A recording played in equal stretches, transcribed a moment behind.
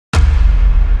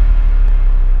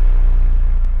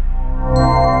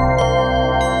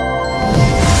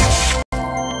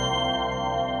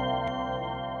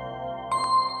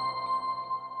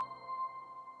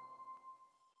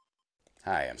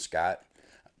Scott,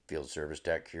 Field Service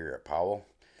Tech here at Powell,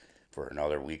 for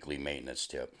another weekly maintenance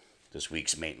tip. This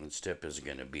week's maintenance tip is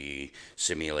going to be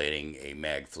simulating a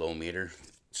mag flow meter,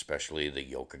 especially the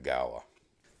Yokogawa.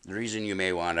 The reason you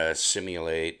may want to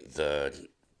simulate the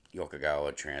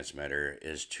Yokogawa transmitter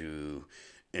is to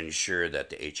ensure that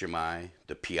the HMI,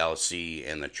 the PLC,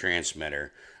 and the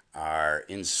transmitter are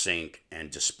in sync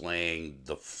and displaying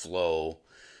the flow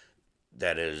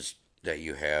that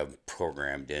you have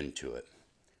programmed into it.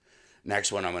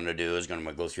 Next, what I'm going to do is going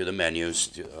to go through the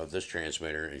menus of this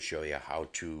transmitter and show you how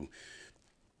to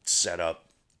set up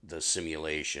the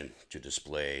simulation to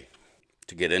display.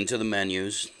 To get into the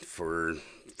menus for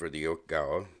the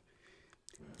Yokogawa,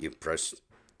 you press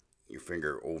your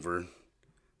finger over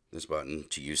this button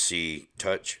till you see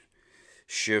touch,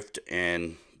 shift,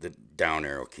 and the down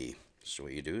arrow key. So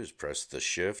what you do is press the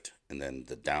shift and then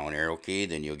the down arrow key,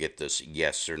 then you'll get this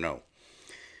yes or no.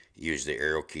 Use the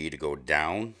arrow key to go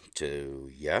down to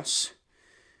yes,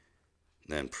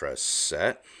 then press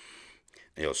set,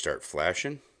 and it'll start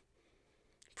flashing.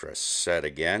 Press set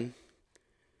again,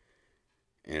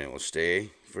 and it will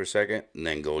stay for a second, and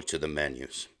then go to the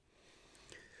menus.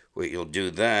 What you'll do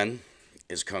then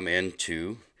is come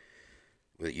into,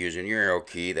 with using your arrow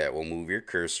key, that will move your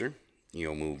cursor.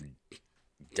 You'll move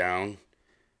down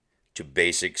to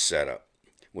basic setup.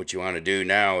 What you want to do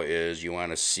now is you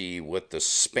want to see what the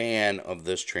span of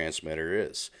this transmitter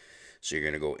is. So you're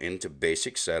going to go into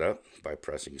basic setup by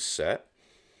pressing set.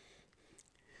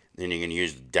 Then you're going to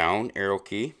use the down arrow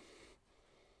key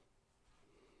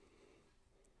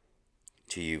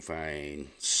till you find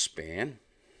span.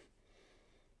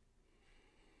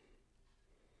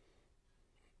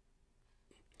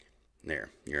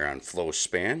 There, you're on flow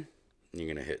span. You're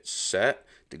going to hit set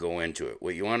to go into it.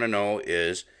 What you want to know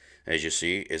is, as you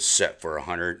see, is set for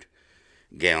 100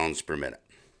 gallons per minute.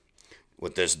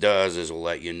 What this does is will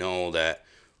let you know that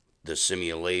the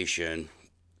simulation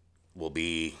will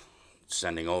be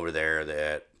sending over there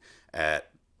that at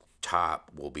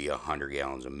top will be 100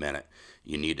 gallons a minute.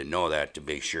 You need to know that to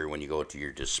make sure when you go to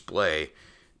your display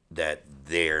that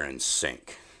they're in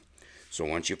sync. So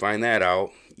once you find that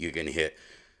out, you can hit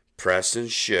press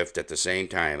and shift at the same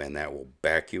time, and that will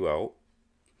back you out.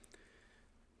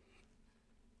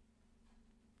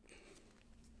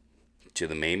 To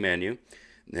the main menu.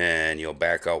 Then you'll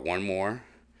back out one more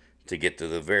to get to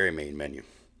the very main menu.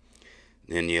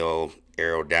 Then you'll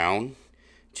arrow down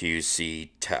till you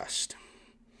see test.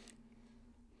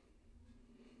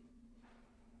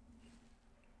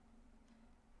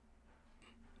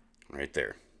 Right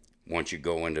there. Once you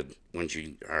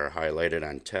are highlighted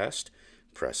on test,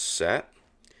 press set.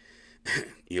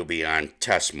 You'll be on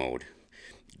test mode.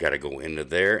 You got to go into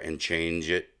there and change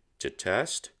it to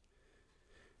test.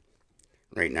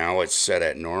 Right now it's set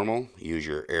at normal. Use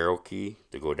your arrow key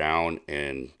to go down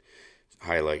and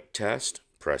highlight test.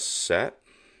 Press set.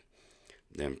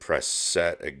 Then press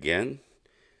set again.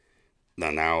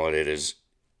 Now it is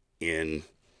in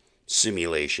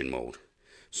simulation mode.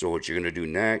 So what you're going to do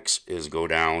next is go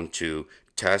down to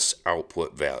test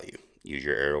output value. Use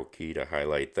your arrow key to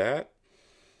highlight that.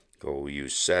 Go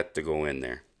use set to go in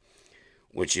there.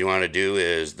 What you want to do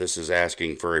is, this is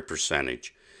asking for a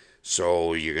percentage.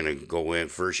 So you're going to go in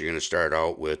first, you're going to start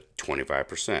out with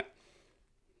 25%.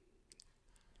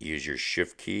 Use your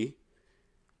shift key.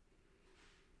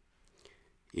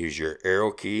 Use your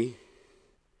arrow key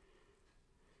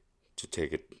to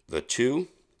take it the 2.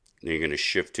 Then you're going to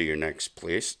shift to your next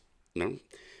place. No,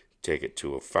 take it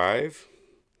to a 5.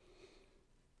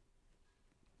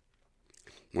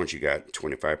 Once you got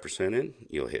 25% in,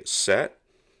 you'll hit set.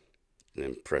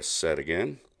 Then press set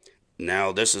again.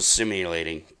 Now this is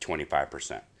simulating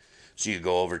 25%. So you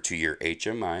go over to your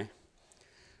HMI,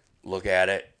 look at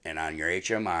it, and on your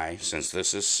HMI, since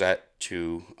this is set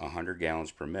to 100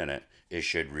 gallons per minute, it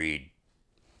should read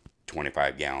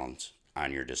 25 gallons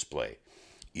on your display.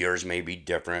 Yours may be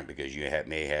different because you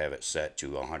may have it set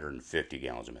to 150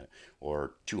 gallons a minute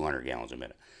or 200 gallons a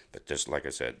minute. But this, like I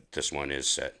said, this one is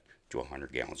set to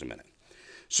 100 gallons a minute.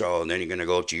 So then you're going to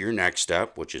go to your next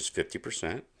step, which is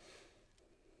 50%.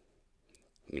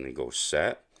 You're going to go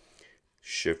set,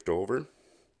 shift over,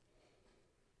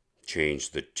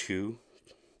 change the 2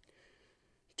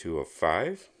 to a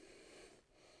 5.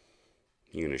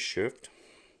 You're going to shift.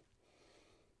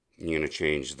 You're going to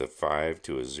change the 5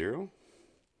 to a 0.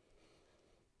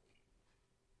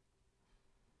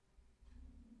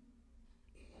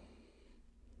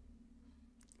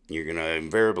 You're going to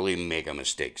invariably make a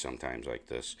mistake sometimes like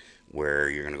this, where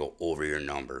you're going to go over your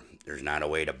number. There's not a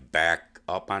way to back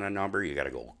up on a number. You got to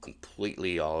go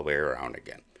completely all the way around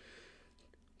again.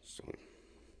 So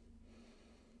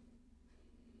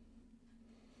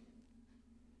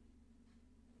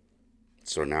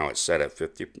So now it's set at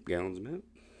 50 gallons a minute.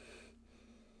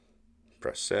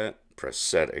 Press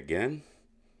set again.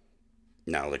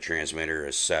 Now the transmitter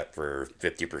is set for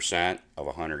 50% of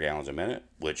 100 gallons a minute,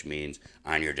 which means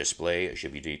on your display it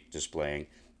should be displaying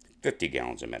 50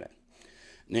 gallons a minute.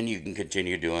 And then you can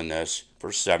continue doing this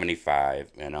for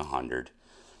 75 and 100.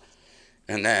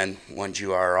 And then once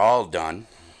you are all done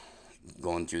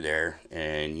going through there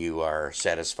and you are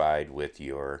satisfied with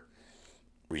your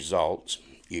results,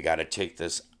 you got to take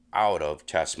this out of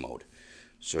test mode.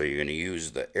 So you're going to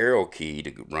use the arrow key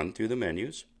to run through the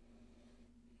menus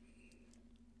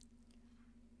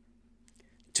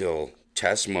till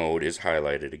test mode is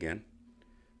highlighted again.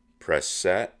 Press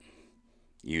set.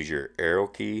 Use your arrow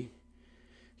key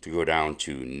to go down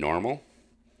to normal.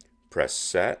 Press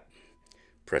set.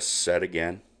 Press set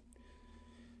again.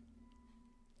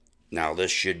 Now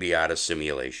this should be out of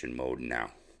simulation mode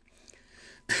now.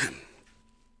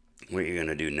 What you're going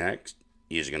to do next,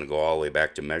 you're going to go all the way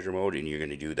back to measure mode, and you're going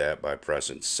to do that by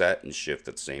pressing set and shift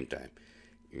at the same time.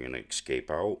 You're going to escape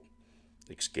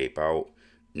out.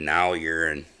 Now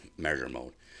you're in measure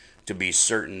mode. To be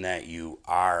certain that you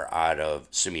are out of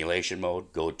simulation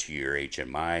mode, go to your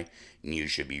HMI, and you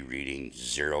should be reading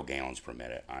 0 gallons per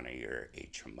minute on your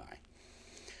HMI.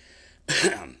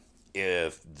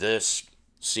 If this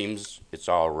seems it's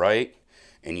all right,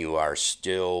 and you are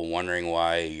still wondering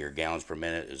why your gallons per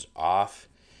minute is off,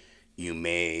 you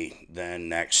may then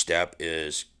next step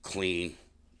is clean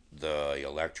the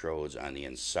electrodes on the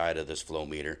inside of this flow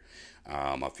meter.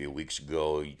 A few weeks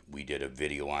ago we did a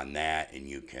video on that, and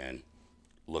you can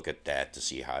look at that to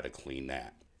see how to clean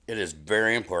that. It is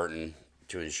very important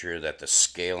to ensure that the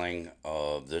scaling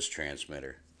of this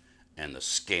transmitter and the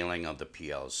scaling of the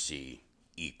PLC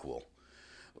equal.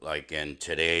 Like in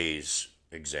today's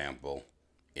example,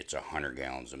 it's 100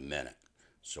 gallons a minute.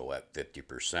 So at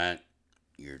 50%,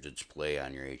 your display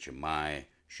on your HMI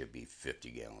should be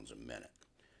 50 gallons a minute.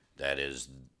 That is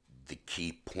the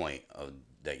key point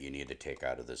that you need to take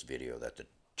out of this video, that the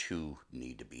two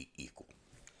need to be equal.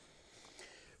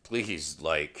 Please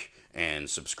like and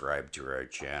subscribe to our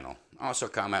channel. Also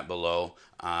comment below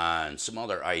on some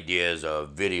other ideas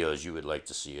of videos you would like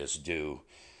to see us do.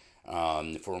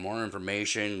 For more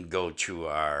information, go to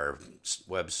our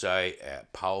website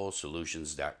at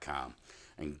powellsolutions.com,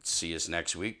 and see us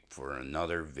next week for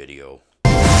another video.